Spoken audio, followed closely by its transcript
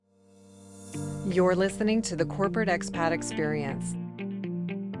You're listening to the Corporate Expat Experience.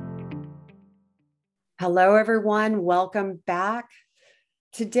 Hello, everyone. Welcome back.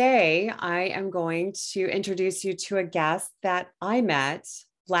 Today, I am going to introduce you to a guest that I met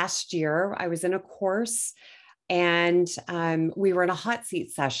last year. I was in a course and we were in a hot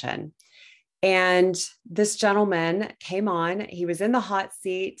seat session. And this gentleman came on. He was in the hot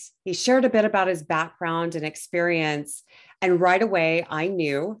seat. He shared a bit about his background and experience. And right away, I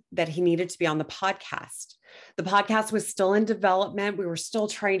knew that he needed to be on the podcast. The podcast was still in development. We were still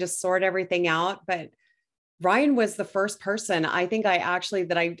trying to sort everything out, but Ryan was the first person I think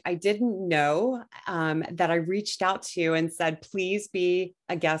I didn't know that I reached out to and said, please be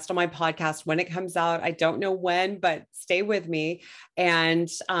a guest on my podcast when it comes out. I don't know when, but stay with me. And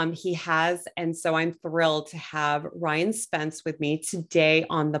he has. And so I'm thrilled to have Ryan Spence with me today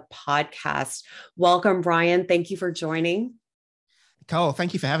on the podcast. Welcome, Ryan. Thank you for joining. Cole,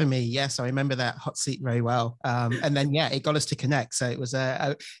 thank you for having me. Yes, I remember that hot seat very well. And then, it got us to connect. So it was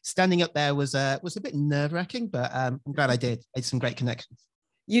standing up there was a bit nerve-wracking, but I'm glad I did. Made some great connections.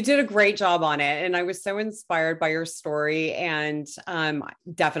 You did a great job on it. And I was so inspired by your story and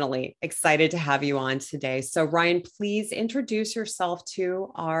definitely excited to have you on today. So Ryan, please introduce yourself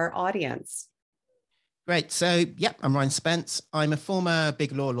to our audience. Great. So, I'm Ryan Spence. I'm a former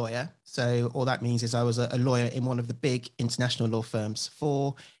big law lawyer. So all that means is I was a lawyer in one of the big international law firms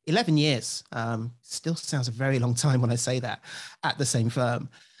for 11 years. Still sounds a very long time when I say that, at the same firm.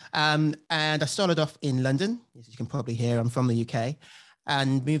 And I started off in London. As you can probably hear, I'm from the UK,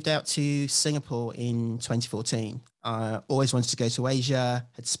 and moved out to Singapore in 2014. Always wanted to go to Asia,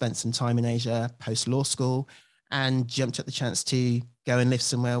 had spent some time in Asia post-law school, and jumped at the chance to go and live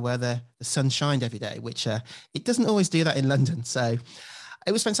somewhere where the sun shined every day, which it doesn't always do that in London. So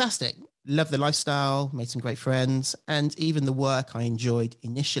it was fantastic. Loved the lifestyle, made some great friends, and even the work I enjoyed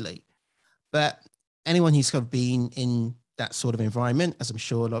initially. But anyone who's kind of been in that sort of environment, as I'm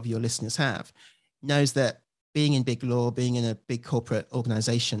sure a lot of your listeners have, knows that being in big law, being in a big corporate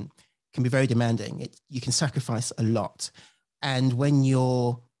organization can be very demanding. You can sacrifice a lot. And when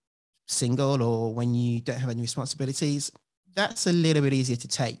you're single or when you don't have any responsibilities, that's a little bit easier to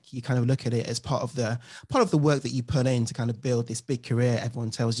take. You kind of look at it as part of the work that you put in to kind of build this big career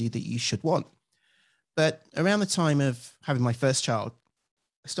everyone tells you that you should want. But around the time of having my first child,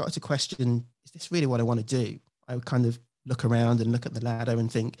 I started to question, is this really what I want to do? I would kind of look around and look at the ladder and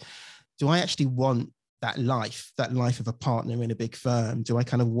think, do I actually want that life of a partner in a big firm? Do I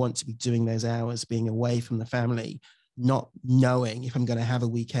kind of want to be doing those hours, being away from the family, not knowing if I'm going to have a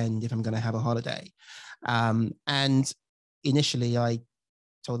weekend, if I'm going to have a holiday? And initially, I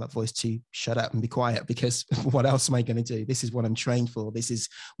told that voice to shut up and be quiet, because what else am I going to do? This is what I'm trained for. This is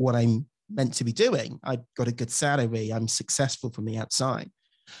what I'm meant to be doing. I've got a good salary. I'm successful from the outside.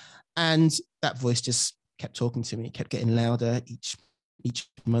 And that voice just kept talking to me, kept getting louder each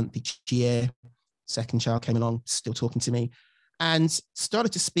month, each year. Second child came along, still talking to me, and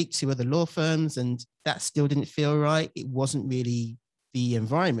started to speak to other law firms, and that still didn't feel right. It wasn't really the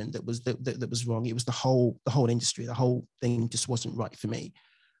environment that was wrong. It was the whole industry. The whole thing just wasn't right for me.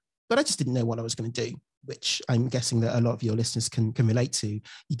 But I just didn't know what I was going to do, which I'm guessing that a lot of your listeners can relate to.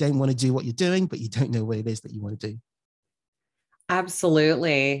 You don't want to do what you're doing, but you don't know what it is that you want to do.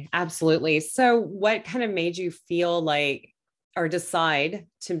 Absolutely. Absolutely. So what kind of made you feel like or decide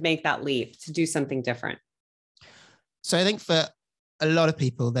to make that leap, to do something different? So I think for a lot of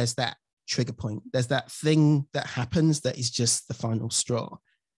people, there's that trigger point. There's that thing that happens that is just the final straw.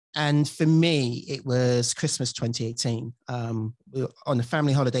 And for me, it was Christmas 2018. We were on a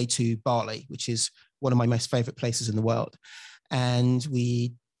family holiday to Bali, which is one of my most favorite places in the world. And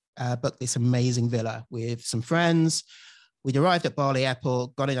we booked this amazing villa with some friends. We'd arrived at Bali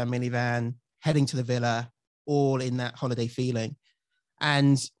airport, got in our minivan, heading to the villa, all in that holiday feeling.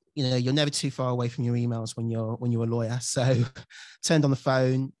 And you're never too far away from your emails when you're a lawyer. So turned on the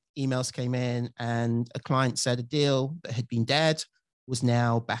phone, emails came in, and a client said a deal that had been dead was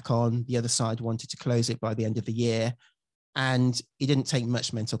now back on. The other side wanted to close it by the end of the year. And it didn't take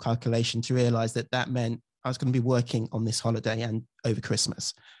much mental calculation to realize that meant I was going to be working on this holiday and over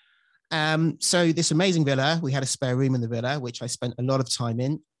Christmas. So this amazing villa, we had a spare room in the villa, which I spent a lot of time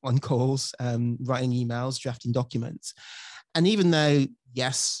in, on calls, writing emails, drafting documents. And even though,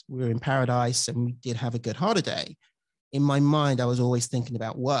 yes, we were in paradise and we did have a good holiday, in my mind, I was always thinking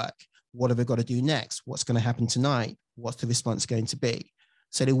about work. What have I got to do next? What's going to happen tonight? What's the response going to be?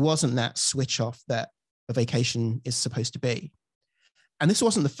 So there wasn't that switch off that a vacation is supposed to be. And this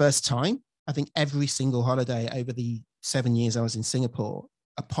wasn't the first time. I think every single holiday over the 7 years I was in Singapore,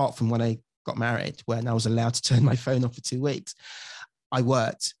 apart from when I got married, when I was allowed to turn my phone off for 2 weeks, I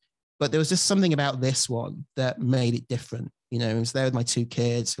worked. But there was just something about this one that made it different. You know, I was there with my two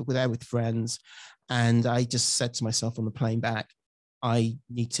kids, we were there with friends. And I just said to myself on the plane back, I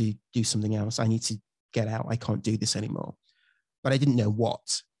need to do something else. I need to get out. I can't do this anymore. But I didn't know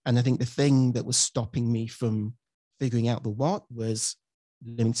what. And I think the thing that was stopping me from figuring out the what was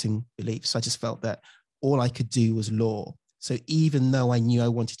limiting beliefs. I just felt that all I could do was law. So even though I knew I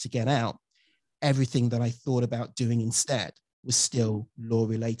wanted to get out, everything that I thought about doing instead was still law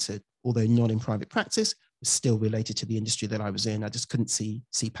related, although not in private practice, was still related to the industry that I was in. I just couldn't see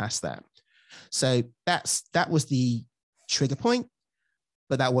past that. So that was the trigger point,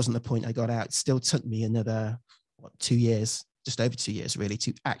 but that wasn't the point I got out. It still took me another 2 years, just over 2 years really,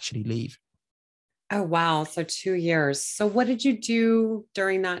 to actually leave. Oh, wow. So 2 years. So what did you do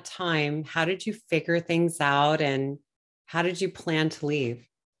during that time? How did you figure things out and how did you plan to leave?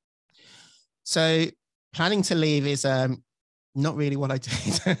 So planning to leave is not really what I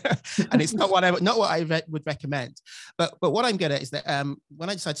did, and it's not what I would recommend. But what I'm good at is that when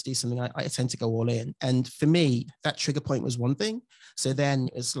I decide to do something, I tend to go all in. And for me, that trigger point was one thing. So then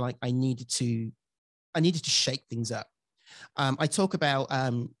it's like I needed to shake things up. I talk about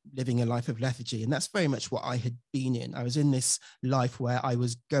living a life of lethargy, and that's very much what I had been in. I was in this life where I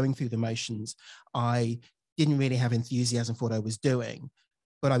was going through the motions. I didn't really have enthusiasm for what I was doing,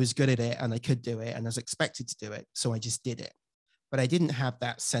 but I was good at it and I could do it and I was expected to do it. So I just did it. But I didn't have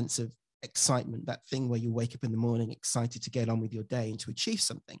that sense of excitement, that thing where you wake up in the morning excited to get on with your day and to achieve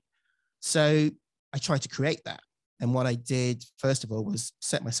something. So I tried to create that. And what I did, first of all, was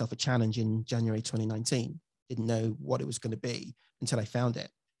set myself a challenge in January 2019. Didn't know what it was going to be until I found it.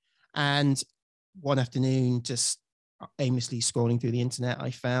 And one afternoon, just aimlessly scrolling through the internet,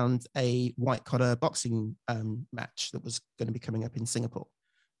 I found a white collar boxing match that was going to be coming up in Singapore.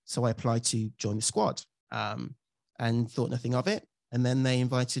 So I applied to join the squad and thought nothing of it. And then they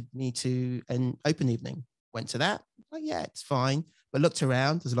invited me to an open evening. Went to that. Like, yeah, it's fine. But looked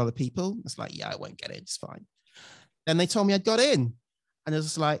around. There's a lot of people. It's like, yeah, I won't get in. It's fine. Then they told me I'd got in. And it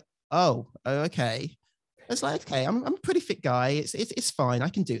was like, oh, okay. It's like, okay, I'm a pretty fit guy. It's fine. I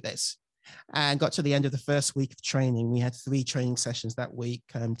can do this. And got to the end of the first week of training. We had 3 training sessions that week,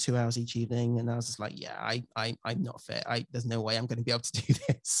 2 hours each evening. And I was just like, yeah, I'm not fit. There's no way I'm going to be able to do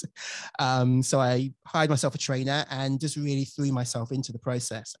this. So I hired myself a trainer and just really threw myself into the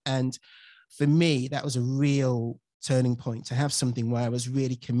process. And for me, that was a real turning point to have something where I was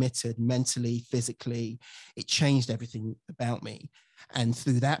really committed mentally, physically. It changed everything about me. And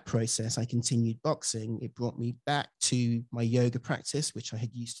through that process, I continued boxing. It brought me back to my yoga practice, which I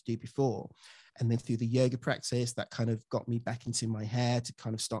had used to do before. And then through the yoga practice, that kind of got me back into my head to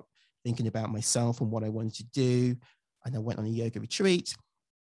kind of stop thinking about myself and what I wanted to do. And I went on a yoga retreat.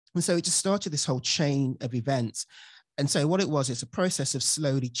 And so it just started this whole chain of events. And so what it was, it's a process of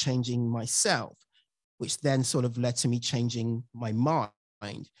slowly changing myself, which then sort of led to me changing my mind,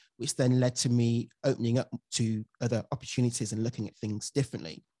 which then led to me opening up to other opportunities and looking at things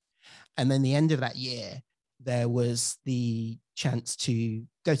differently. And then the end of that year, there was the chance to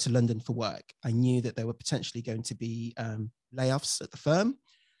go to London for work. I knew that there were potentially going to be layoffs at the firm.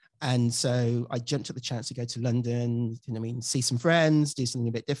 And so I jumped at the chance to go to London, see some friends, do something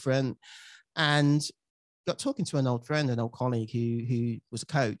a bit different. And got talking to an old friend, an old colleague who was a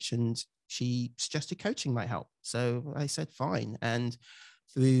coach, and she suggested coaching might help. So I said, fine. And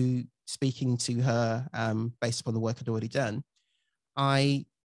through speaking to her, based upon the work I'd already done, I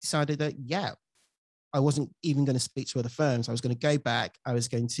decided that, yeah, I wasn't even going to speak to other firms. I was going to go back. I was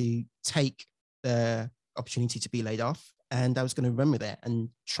going to take the opportunity to be laid off, and I was going to run with it and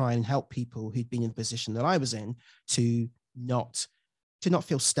try and help people who'd been in the position that I was in to not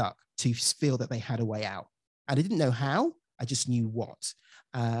feel stuck, to feel that they had a way out. And I didn't know how, I just knew what.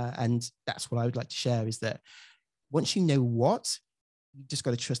 And that's what I would like to share, is that once you know what, you just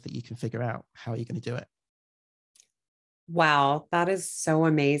got to trust that you can figure out how you're going to do it. Wow, that is so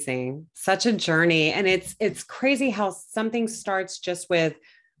amazing. Such a journey. And it's crazy how something starts just with,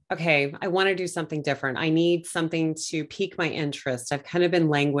 okay, I want to do something different. I need something to pique my interest. I've kind of been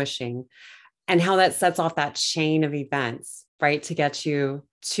languishing, and how that sets off that chain of events, right? To get you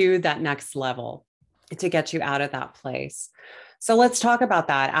to that next level, to get you out of that place. So let's talk about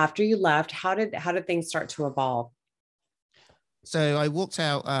that. After you left, how did things start to evolve? So I walked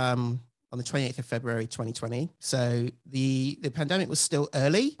out on the 28th of February, 2020. So the pandemic was still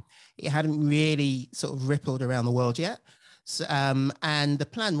early. It hadn't really sort of rippled around the world yet. So, and the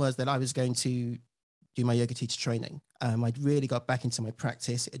plan was that I was going to do my yoga teacher training. I'd really got back into my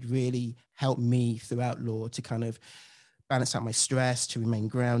practice. It really helped me throughout law to kind of balance out my stress, to remain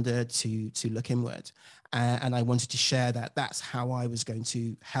grounded, to look inward. And I wanted to share that. That's how I was going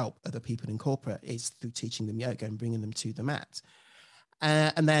to help other people in corporate, is through teaching them yoga and bringing them to the mat.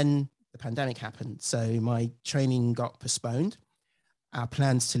 And then the pandemic happened. So my training got postponed. Our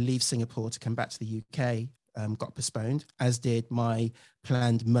plans to leave Singapore to come back to the UK got postponed, as did my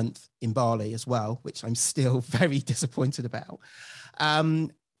planned month in Bali as well, which I'm still very disappointed about.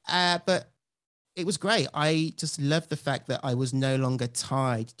 But it was great. I just loved the fact that I was no longer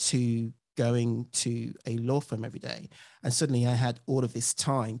tied to going to a law firm every day. And suddenly I had all of this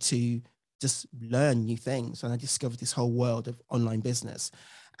time to just learn new things. And I discovered this whole world of online business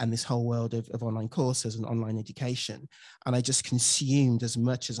and this whole world of online courses and online education. And I just consumed as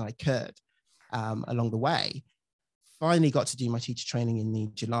much as I could along the way. Finally got to do my teacher training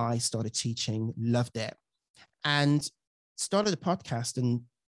in July, started teaching, loved it, and started a podcast and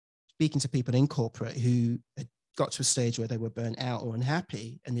speaking to people in corporate who had got to a stage where they were burnt out or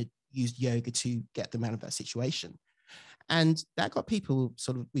unhappy and had used yoga to get them out of that situation. And that got people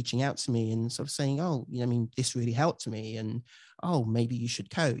sort of reaching out to me and sort of saying, oh, I mean, this really helped me. And, oh, maybe you should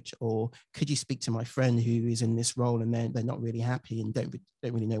coach, or could you speak to my friend who is in this role and they're not really happy and don't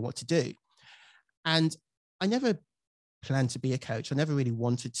really know what to do. And I never planned to be a coach. I never really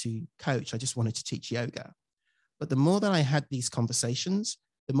wanted to coach. I just wanted to teach yoga. But the more that I had these conversations,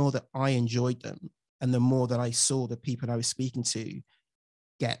 the more that I enjoyed them, and the more that I saw the people I was speaking to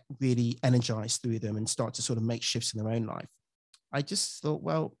get really energized through them and start to sort of make shifts in their own life, I just thought,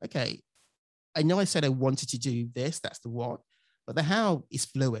 well, okay, I know I said I wanted to do this, that's the what, but the how is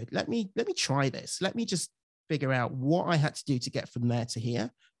fluid. Let me try this. Let me just figure out what I had to do to get from there to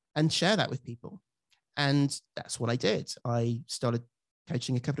here and share that with people. And that's what I did. I started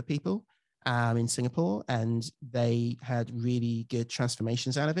coaching a couple of people in Singapore, and they had really good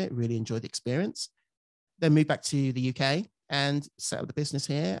transformations out of it, really enjoyed the experience. Then moved back to the UK and set up the business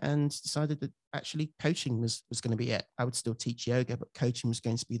here, and decided that actually coaching was going to be it. I would still teach yoga, but coaching was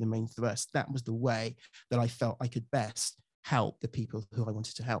going to be the main thrust. That was the way that I felt I could best help the people who I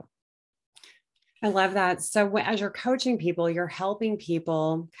wanted to help. I love that. So as you're coaching people, you're helping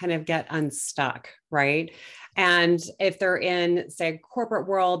people kind of get unstuck, right? And if they're in, say, a corporate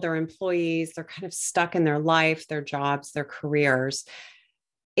world, they're employees, they're kind of stuck in their life, their jobs, their careers.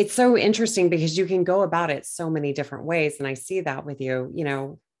 It's so interesting because you can go about it so many different ways. And I see that with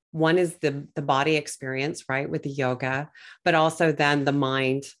you. One is the body experience, right? With the yoga, but also then the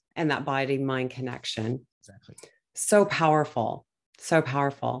mind and that body mind connection. Exactly. So powerful. So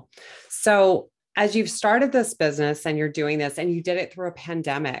powerful. So as you've started this business and you're doing this, and you did it through a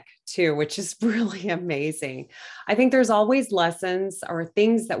pandemic too, which is really amazing. I think there's always lessons or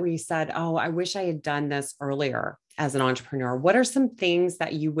things that we said, oh, I wish I had done this earlier as an entrepreneur. What are some things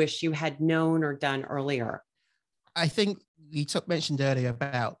that you wish you had known or done earlier? I think you mentioned earlier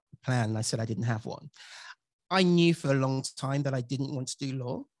about the plan, and I said I didn't have one. I knew for a long time that I didn't want to do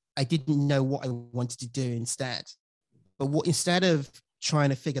law. I didn't know what I wanted to do instead. But instead of trying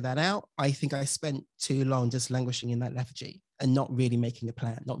to figure that out, I think I spent too long just languishing in that lethargy and not really making a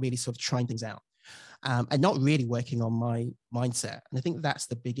plan, not really sort of trying things out, and not really working on my mindset. And I think that's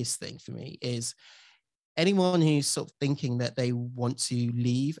the biggest thing for me, is anyone who's sort of thinking that they want to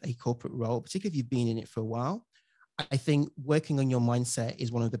leave a corporate role, particularly if you've been in it for a while, I think working on your mindset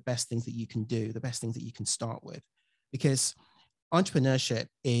is one of the best things that you can do, the best things that you can start with, because entrepreneurship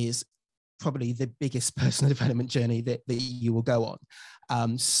is probably the biggest personal development journey that you will go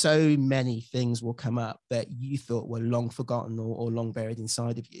on. So many things will come up that you thought were long forgotten or long buried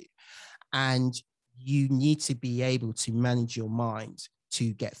inside of you. And you need to be able to manage your mind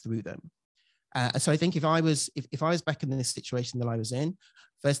to get through them. So I think if I was back in this situation that I was in,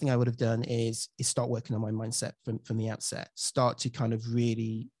 first thing I would have done is start working on my mindset from the outset, start to kind of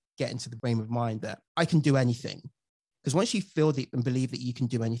really get into the frame of mind that I can do anything. Because once you feel that and believe that you can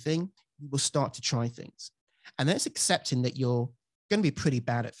do anything, you will start to try things. And that's accepting that you're going to be pretty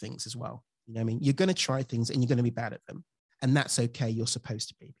bad at things as well. You know what I mean? You're going to try things and you're going to be bad at them. And that's okay. You're supposed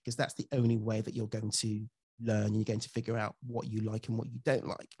to be, because that's the only way that you're going to learn and you're going to figure out what you like and what you don't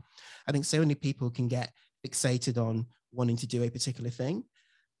like. I think so many people can get fixated on wanting to do a particular thing,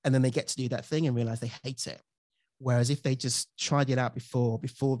 and then they get to do that thing and realize they hate it. Whereas if they just tried it out before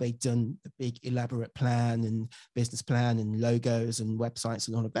they'd done the big elaborate plan and business plan and logos and websites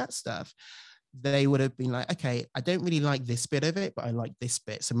and all of that stuff, they would have been like, okay, I don't really like this bit of it, but I like this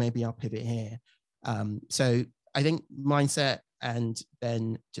bit. So maybe I'll pivot here. So I think mindset, and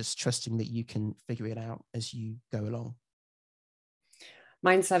then just trusting that you can figure it out as you go along.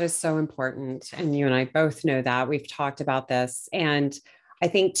 Mindset is so important. And you and I both know that. We've talked about this. And I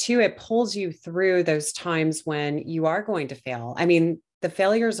think too, it pulls you through those times when you are going to fail. I mean, the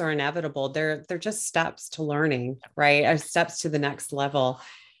failures are inevitable. They're just steps to learning, right? Or steps to the next level.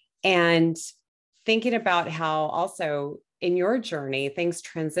 And thinking about how also in your journey, things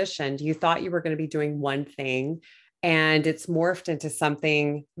transitioned. You thought you were going to be doing one thing and it's morphed into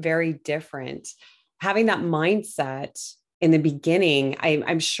something very different. Having that mindset in the beginning,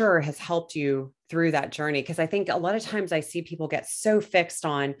 I'm sure has helped you through that journey. Because I think a lot of times I see people get so fixed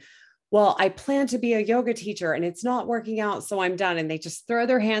on, well, I plan to be a yoga teacher and it's not working out, so I'm done. And they just throw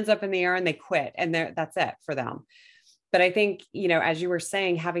their hands up in the air and they quit. And that's it for them. But I think, as you were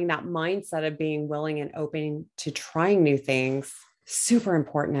saying, having that mindset of being willing and open to trying new things, super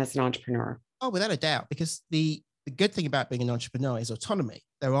important as an entrepreneur. Oh, without a doubt, because the good thing about being an entrepreneur is autonomy.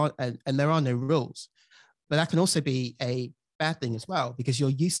 There are no rules, but that can also be a bad thing as well, because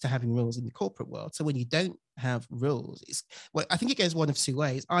you're used to having rules in the corporate world. So when you don't have rules, I think it goes one of two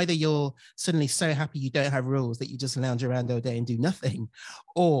ways. Either you're suddenly so happy you don't have rules that you just lounge around all day and do nothing,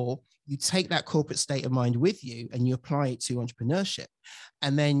 or you take that corporate state of mind with you and you apply it to entrepreneurship.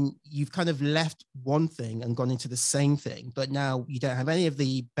 And then you've kind of left one thing and gone into the same thing, but now you don't have any of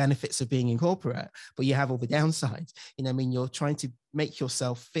the benefits of being in corporate, but you have all the downsides. You're trying to make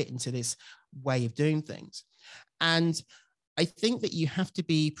yourself fit into this way of doing things. And I think that you have to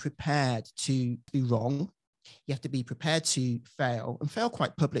be prepared to be wrong. You have to be prepared to fail, and fail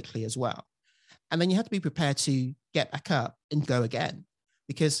quite publicly as well. And then you have to be prepared to get back up and go again,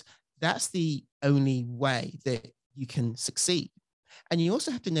 because that's the only way that you can succeed. And you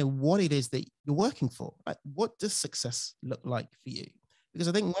also have to know what it is that you're working for. Like, what does success look like for you? Because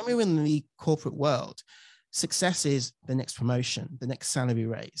I think when we're in the corporate world, success is the next promotion, the next salary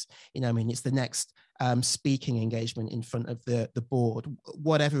raise. It's the next speaking engagement in front of the board,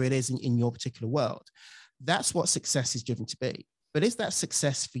 whatever it is in your particular world. That's what success is driven to be. But is that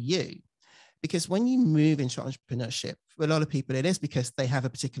success for you? Because when you move into entrepreneurship, for a lot of people, it is because they have a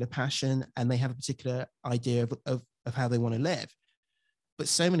particular passion and they have a particular idea of how they want to live. But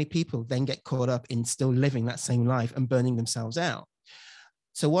so many people then get caught up in still living that same life and burning themselves out.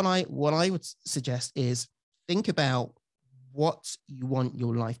 So what I would suggest is think about what you want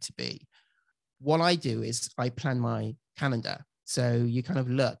your life to be. What I do is I plan my calendar. So you kind of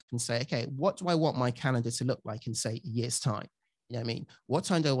look and say, okay, what do I want my calendar to look like in, say, a year's time? What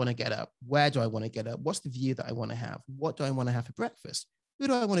time do I want to get up? Where do I want to get up? What's the view that I want to have? What do I want to have for breakfast? Who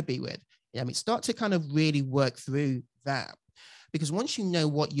do I want to be with? Start to kind of really work through that. Because once you know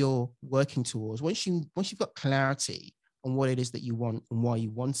what you're working towards, once you've got clarity on what it is that you want and why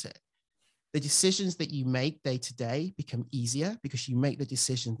you want it, the decisions that you make day to day become easier, because you make the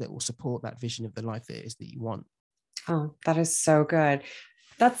decisions that will support that vision of the life it is that you want. Oh, that is so good.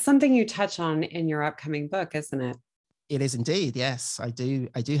 That's something you touch on in your upcoming book, isn't it? It is indeed. Yes, I do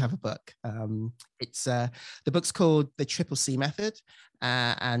have a book. It's the book's called The Triple C Method,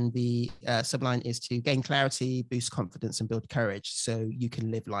 and the subline is to gain clarity, boost confidence, and build courage so you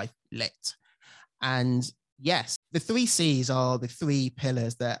can live life lit. And yes, the 3 C's are the 3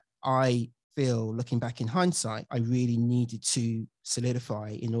 pillars that I feel, looking back in hindsight, I really needed to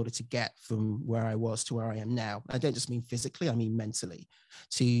solidify in order to get from where I was to where I am now. I don't just mean physically, I mean mentally,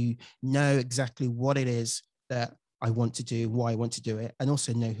 to know exactly what it is that I want to do, why I want to do it, and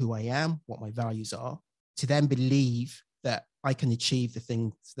also know who I am, what my values are, to then believe that I can achieve the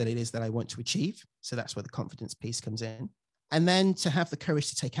things that it is that I want to achieve. So that's where the confidence piece comes in. And then to have the courage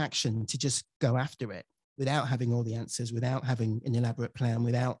to take action, to just go after it without having all the answers, without having an elaborate plan,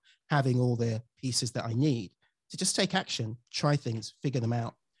 without having all the pieces that I need, to just take action, try things, figure them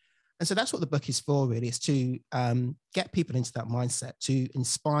out. And so that's what the book is for, really, is to get people into that mindset, to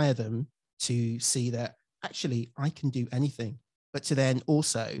inspire them to see that actually I can do anything, but to then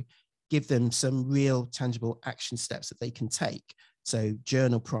also give them some real tangible action steps that they can take. So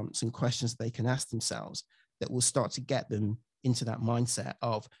journal prompts and questions that they can ask themselves that will start to get them into that mindset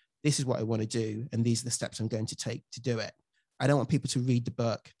of, this is what I want to do, and these are the steps I'm going to take to do it. I don't want people to read the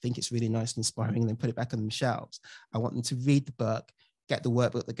book, think it's really nice and inspiring, and then put it back on the shelves. I want them to read the book, get the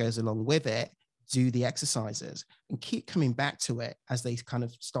workbook that goes along with it, do the exercises, and keep coming back to it as they kind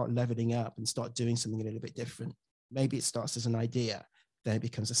of start leveling up and start doing something a little bit different. Maybe it starts as an idea, then it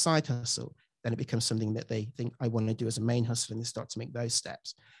becomes a side hustle, then it becomes something that they think, I want to do as a main hustle, and they start to make those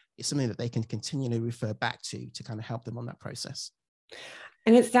steps. It's something that they can continually refer back to kind of help them on that process.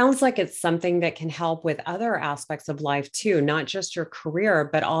 And it sounds like it's something that can help with other aspects of life too, not just your career,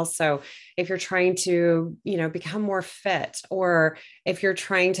 but also if you're trying to, become more fit, or if you're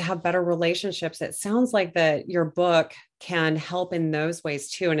trying to have better relationships. It sounds like that your book can help in those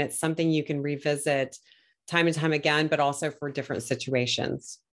ways too. And it's something you can revisit time and time again, but also for different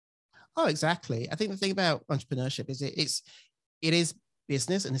situations. Oh, exactly. I think the thing about entrepreneurship is it is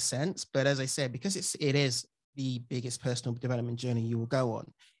business in a sense, but as I said, because it is the biggest personal development journey you will go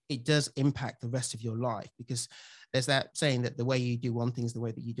on, it does impact the rest of your life, because there's that saying that the way you do one thing is the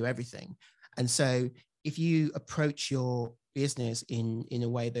way that you do everything. And so if you approach your business in a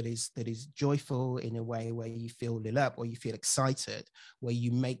way that is joyful, in a way where you feel lit up, or you feel excited, where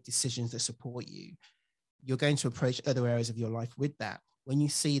you make decisions that support you, you're going to approach other areas of your life with that. When you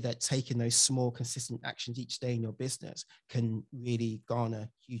see that taking those small, consistent actions each day in your business can really garner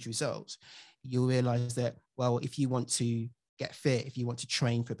huge results, you'll realize that, well, if you want to get fit, if you want to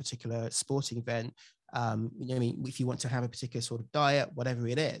train for a particular sporting event, if you want to have a particular sort of diet, whatever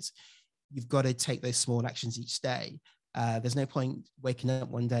it is, you've got to take those small actions each day. There's no point waking up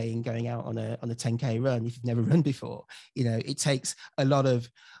one day and going out on a 10K run if you've never run before. It takes a lot of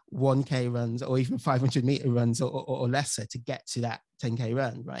 1K runs or even 500-meter runs or lesser to get to that 10K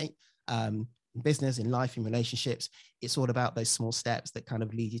run, right? In business, in life, in relationships, it's all about those small steps that kind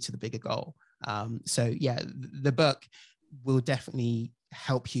of lead you to the bigger goal. So yeah, the book will definitely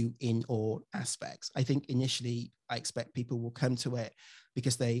help you in all aspects. I think initially I expect people will come to it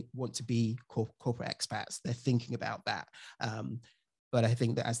because they want to be corporate expats. They're thinking about that. But I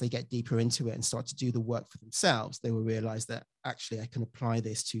think that as they get deeper into it and start to do the work for themselves, they will realize that actually I can apply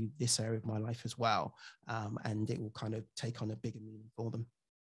this to this area of my life as well. And it will kind of take on a bigger meaning for them.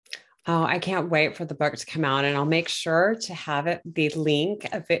 Oh, I can't wait for the book to come out, and I'll make sure to have the link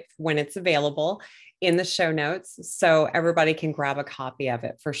of it when it's available in the show notes so everybody can grab a copy of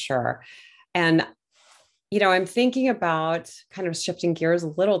it for sure. And, I'm thinking about kind of shifting gears a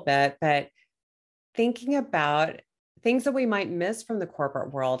little bit, but thinking about things that we might miss from the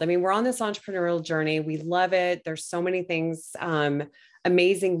corporate world. I mean, we're on this entrepreneurial journey. We love it. There's so many things,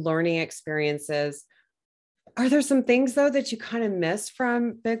 amazing learning experiences. Are there some things, though, that you kind of miss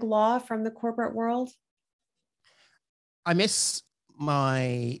from big law, from the corporate world? I miss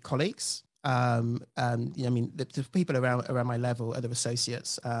my colleagues. The people around my level, other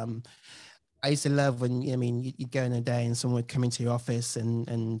associates. I used to love when, you'd go in a day and someone would come into your office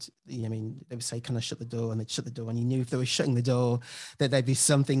and they would say, "Can I shut the door?" And they'd shut the door, and you knew if they were shutting the door that there'd be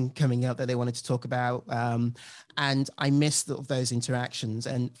something coming up that they wanted to talk about. And I missed those interactions.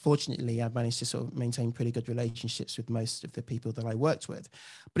 And fortunately, I've managed to sort of maintain pretty good relationships with most of the people that I worked with.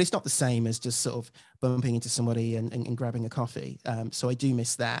 But it's not the same as just sort of bumping into somebody and grabbing a coffee. So I do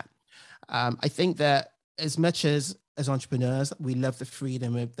miss that. I think that as much as entrepreneurs, we love the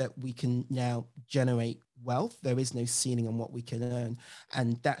freedom that we can now generate wealth. There is no ceiling on what we can earn.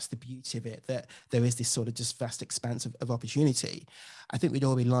 And that's the beauty of it, that there is this sort of just vast expanse of opportunity. I think we'd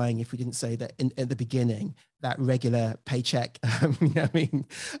all be lying if we didn't say that at the beginning, that regular paycheck, and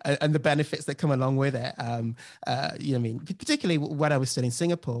the benefits that come along with it. Particularly when I was still in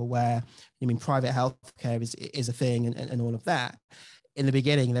Singapore, where, private healthcare is a thing and all of that. In the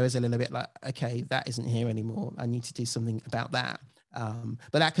beginning, there was a little bit like, okay, that isn't here anymore. I need to do something about that.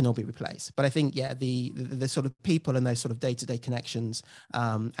 But that can all be replaced. But I think, the sort of people and those sort of day-to-day connections,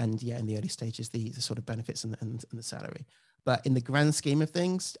 in the early stages, the sort of benefits and the salary. But in the grand scheme of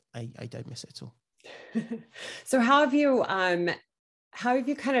things, I don't miss it at all. So how have you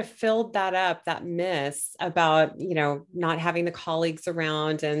kind of filled that miss about, not having the colleagues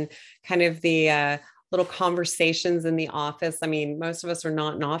around and kind of the little conversations in the office? I mean, most of us are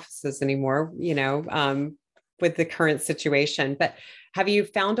not in offices anymore, with the current situation, but have you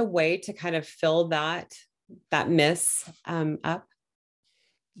found a way to kind of fill that miss up?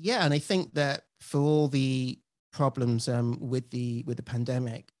 Yeah. And I think that for all the problems with the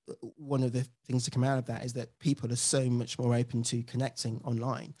pandemic, one of the things to come out of that is that people are so much more open to connecting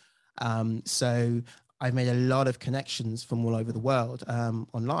online. So I've made a lot of connections from all over the world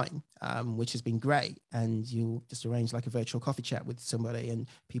online, which has been great. And you'll just arrange like a virtual coffee chat with somebody and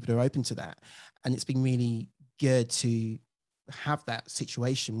people are open to that. And it's been really good to have that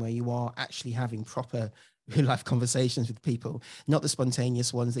situation where you are actually having proper real life conversations with people, not the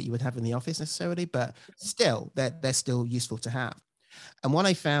spontaneous ones that you would have in the office necessarily, but still they're still useful to have. And what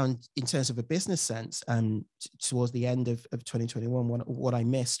I found in terms of a business sense, towards the end of 2021, what I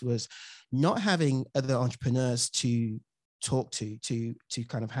missed was not having other entrepreneurs to talk to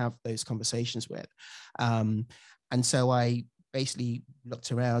kind of have those conversations with. And so I basically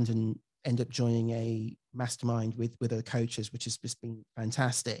looked around and ended up joining a mastermind with other coaches, which has just been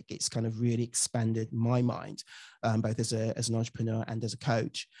fantastic. It's kind of really expanded my mind, both as an entrepreneur and as a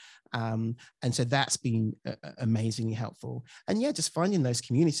coach. And so that's been amazingly helpful. And just finding those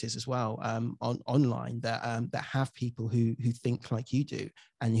communities as well online that have people who think like you do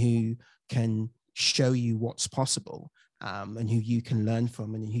and who can show you what's possible. and who you can learn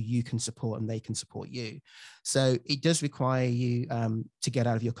from and who you can support and they can support you. So it does require you to get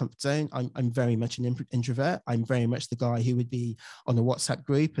out of your comfort zone. I'm very much an introvert. I'm very much the guy who would be on a WhatsApp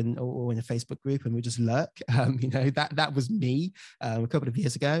group or in a Facebook group and would just lurk. That was me a couple of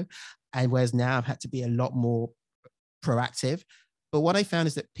years ago. And whereas now I've had to be a lot more proactive. But what I found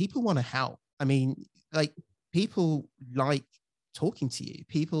is that people want to help. I mean, like, people like talking to you.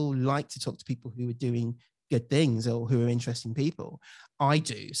 People like to talk to people who are doing good things or who are interesting people. I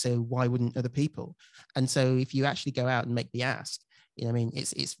do. So why wouldn't other people? And so if you actually go out and make the ask, I mean,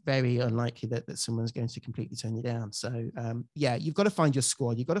 it's very unlikely that someone's going to completely turn you down. So yeah, you've got to find your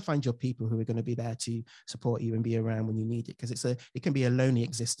squad. You've got to find your people who are going to be there to support you and be around when you need it, because it can be a lonely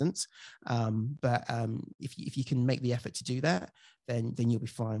existence. But if you can make the effort to do that, then you'll be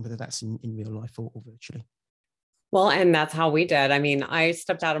fine, whether that's in real life or virtually. Well, and that's how we did. I mean, I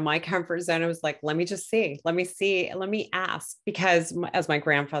stepped out of my comfort zone. I was like, let me just see, let me ask, because as my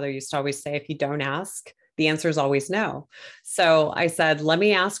grandfather used to always say, if you don't ask, the answer is always no. So I said, let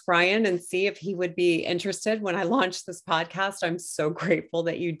me ask Ryan and see if he would be interested when I launched this podcast. I'm so grateful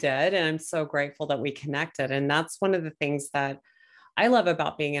that you did. And I'm so grateful that we connected. And that's one of the things that I love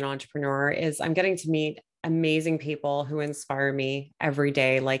about being an entrepreneur is I'm getting to meet amazing people who inspire me every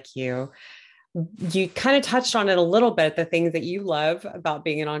day, like you. You kind of touched on it a little bit, the things that you love about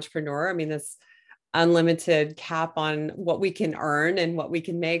being an entrepreneur. I mean, this unlimited cap on what we can earn and what we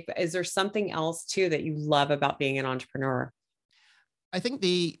can make. But is there something else too that you love about being an entrepreneur? I think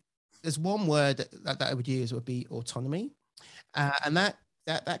there's one word that I would use would be autonomy. And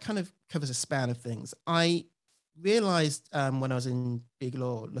that kind of covers a span of things. I realized when I was in big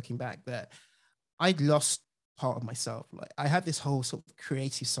law, looking back, that I'd lost part of myself. Like, I had this whole sort of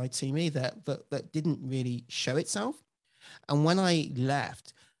creative side to me that didn't really show itself. And when I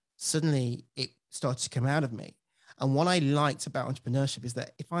left, suddenly it started to come out of me. And what I liked about entrepreneurship is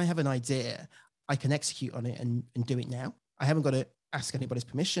that if I have an idea, I can execute on it and do it now. I haven't got to ask anybody's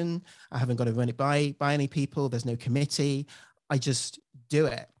permission. I haven't got to run it by any people. There's no committee. I just do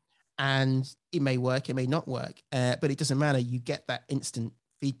it. And it may work, it may not work, but it doesn't matter. You get that instant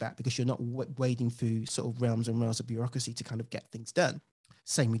feedback because you're not wading through sort of realms and realms of bureaucracy to kind of get things done.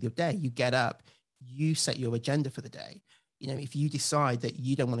 Same with your day. You get up, you set your agenda for the day. If you decide that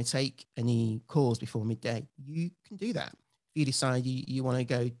you don't want to take any calls before midday, you can do that. If you decide you want to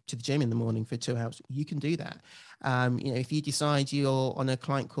go to the gym in the morning for 2 hours, you can do that. If you decide you're on a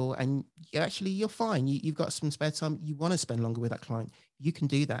client call and you're fine, you've got some spare time, you want to spend longer with that client, you can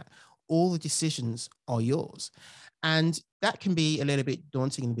do that. All the decisions are yours. And that can be a little bit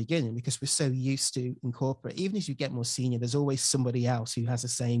daunting in the beginning because we're so used to in corporate. Even as you get more senior, there's always somebody else who has a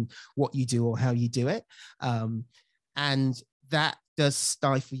say in what you do or how you do it. And that does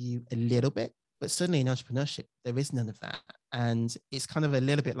stifle you a little bit. But certainly in entrepreneurship, there is none of that. And it's kind of a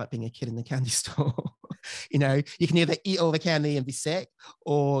little bit like being a kid in the candy store. You can either eat all the candy and be sick,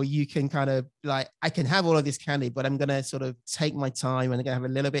 or you can kind of like, I can have all of this candy, but I'm going to sort of take my time and I'm going to have a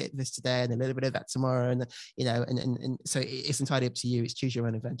little bit of this today and a little bit of that tomorrow. And, and so it's entirely up to you. It's choose your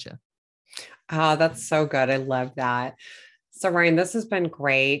own adventure. Oh, that's so good. I love that. So Ryan, this has been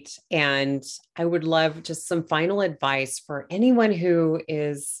great. And I would love just some final advice for anyone who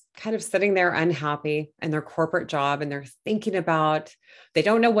is kind of sitting there unhappy in their corporate job and they're thinking about, they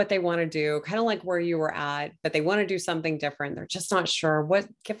don't know what they want to do, kind of like where you were at, but they want to do something different. They're just not sure.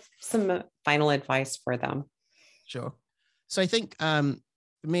 Give some final advice for them. Sure. So I think for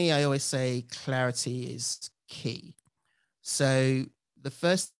me, I always say clarity is key. So the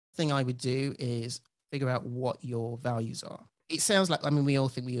first thing I would do is figure out what your values are. It sounds like, we all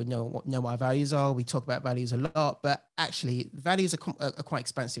think we know what our values are. We talk about values a lot, but actually values are quite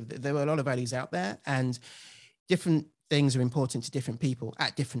expansive. There are a lot of values out there, and different things are important to different people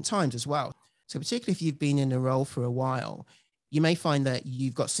at different times as well. So particularly if you've been in a role for a while, you may find that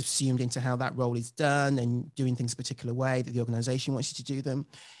you've got subsumed into how that role is done and doing things a particular way that the organization wants you to do them.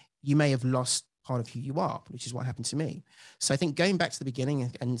 You may have lost part of who you are, which is what happened to me. So I think going back to the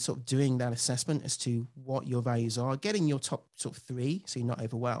beginning and sort of doing that assessment as to what your values are, getting your top sort of 3 so you're not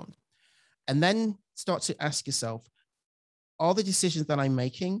overwhelmed, and then start to ask yourself, are the decisions that I'm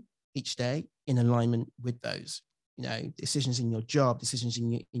making each day in alignment with those? Decisions in your job, decisions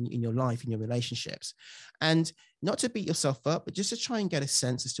in your life, in your relationships, and not to beat yourself up, but just to try and get a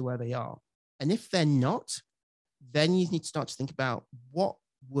sense as to where they are. And if they're not, then you need to start to think about what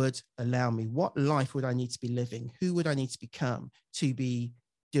would allow me, what life would I need to be living? Who would I need to become to be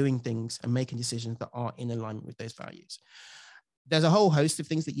doing things and making decisions that are in alignment with those values? There's a whole host of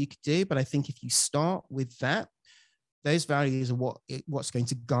things that you could do, but I think if you start with that, those values are what's going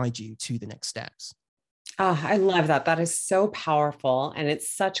to guide you to the next steps. Oh, I love that. That is so powerful. And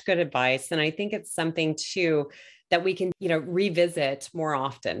it's such good advice. And I think it's something too that we can, revisit more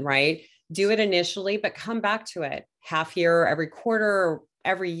often, right? Do it initially, but come back to it half year, every quarter,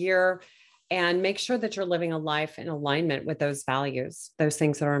 every year, and make sure that you're living a life in alignment with those values, those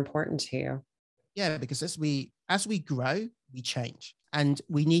things that are important to you. Yeah, because as we grow, we change, and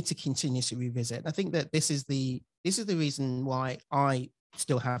we need to continuously revisit. I think that this is the reason why I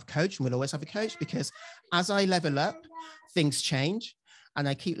still have coach and will always have a coach, because as I level up, things change, and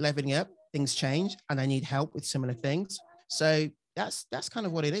I keep leveling up, things change, and I need help with similar things. So that's kind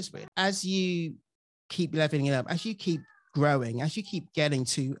of what it is, really. As you keep leveling it up, as you keep growing, as you keep getting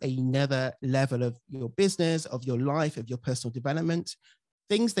to another level of your business, of your life, of your personal development,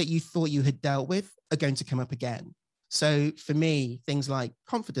 things that you thought you had dealt with are going to come up again. So for me, things like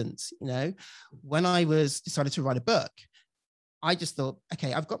confidence, when I decided to write a book, I just thought,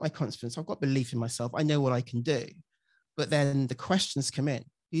 okay, I've got my confidence, I've got belief in myself, I know what I can do. But then the questions come in.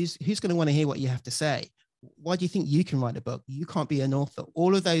 Who's going to want to hear what you have to say? Why do you think you can write a book? You can't be an author.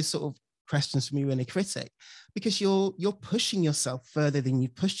 All of those sort of questions from you and a critic, because you're pushing yourself further than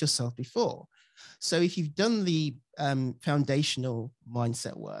you've pushed yourself before. So if you've done the foundational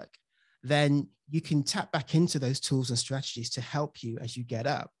mindset work, then you can tap back into those tools and strategies to help you as you get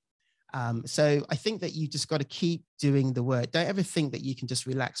up. So I think that you just got to keep doing the work. Don't ever think that you can just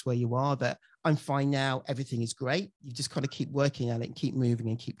relax where you are, that I'm fine now, everything is great. You just got to keep working at it and keep moving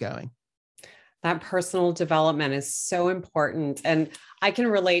and keep going. That personal development is so important. And I can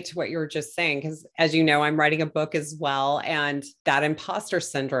relate to what you were just saying, because as you know, I'm writing a book as well. And that imposter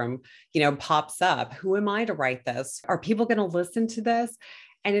syndrome, pops up. Who am I to write this? Are people going to listen to this?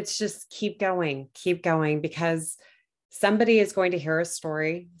 And it's just keep going, because somebody is going to hear a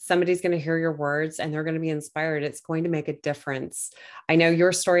story. Somebody's going to hear your words and they're going to be inspired. It's going to make a difference. I know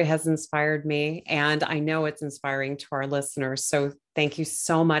your story has inspired me, and I know it's inspiring to our listeners. So thank you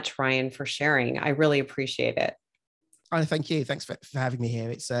so much, Ryan, for sharing. I really appreciate it. Oh, thank you. Thanks for having me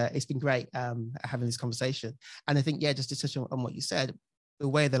here. It's been great having this conversation. And I think, just to touch on what you said, the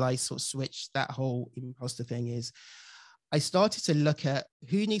way that I sort of switched that whole imposter thing is I started to look at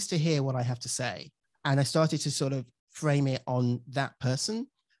who needs to hear what I have to say. And I started to sort of frame it on that person.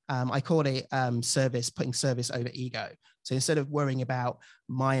 I call it putting service over ego. So instead of worrying about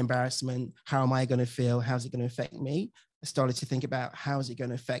my embarrassment, how am I going to feel? How's it going to affect me? I started to think about how is it going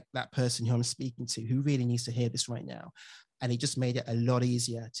to affect that person who I'm speaking to, who really needs to hear this right now. And it just made it a lot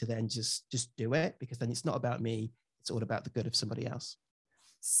easier to then just do it, because then it's not about me. It's all about the good of somebody else.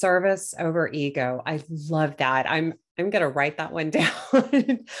 Service over ego. I love that. I'm going to write that one down.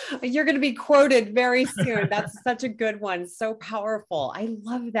 You're going to be quoted very soon. That's such a good one. So powerful. I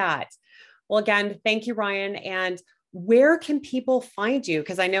love that. Well, again, thank you, Ryan. And where can people find you?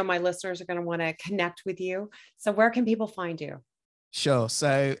 Because I know my listeners are going to want to connect with you. So where can people find you? Sure.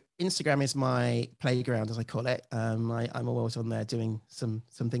 So Instagram is my playground, as I call it. I'm always on there doing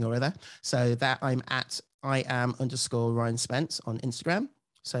something or other. So that I'm at @I am_Ryan Spence on Instagram.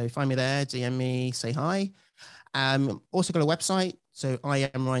 So find me there, DM me, say hi. Also got a website, so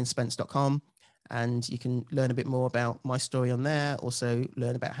IamRyanSpence.com, and you can learn a bit more about my story on there. Also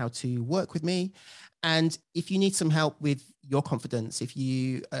learn about how to work with me. And if you need some help with your confidence, if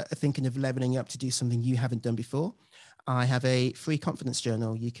you are thinking of leveling up to do something you haven't done before, I have a free confidence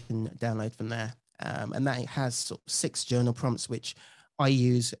journal you can download from there. And that has sort of 6 journal prompts, which I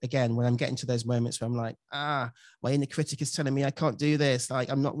use again when I'm getting to those moments where I'm like, my inner critic is telling me I can't do this. Like,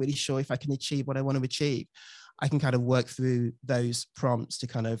 I'm not really sure if I can achieve what I want to achieve. I can kind of work through those prompts to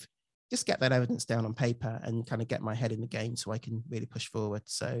kind of just get that evidence down on paper and kind of get my head in the game so I can really push forward.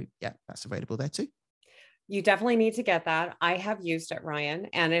 So yeah, that's available there too. You definitely need to get that. I have used it, Ryan,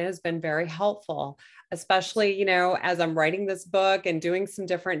 and it has been very helpful, especially, as I'm writing this book and doing some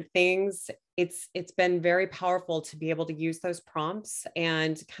different things. It's been very powerful to be able to use those prompts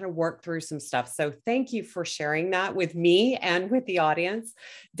and kind of work through some stuff. So thank you for sharing that with me and with the audience.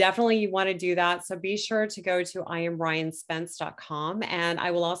 Definitely you want to do that. So be sure to go to IamRyanSpence.com, and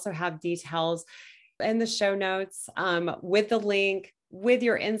I will also have details in the show notes with the link, with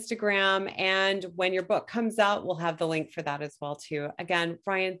your Instagram. And when your book comes out, we'll have the link for that as well too. Again,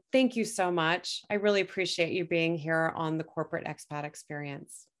 Ryan, thank you so much. I really appreciate you being here on the Corporate Expat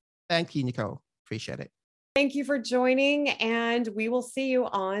Experience. Thank you, Nicole. Appreciate it. Thank you for joining, and we will see you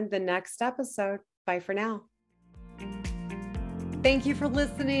on the next episode. Bye for now. Thank you for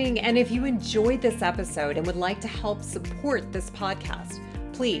listening. And if you enjoyed this episode and would like to help support this podcast,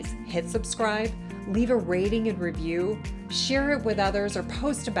 please hit subscribe, leave a rating and review, share it with others, or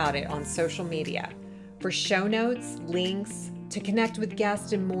post about it on social media. For show notes, links, To connect with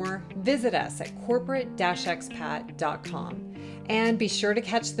guests and more, visit us at corporate-expat.com. And be sure to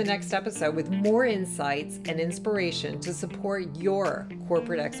catch the next episode with more insights and inspiration to support your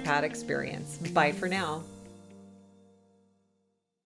corporate expat experience. Bye for now.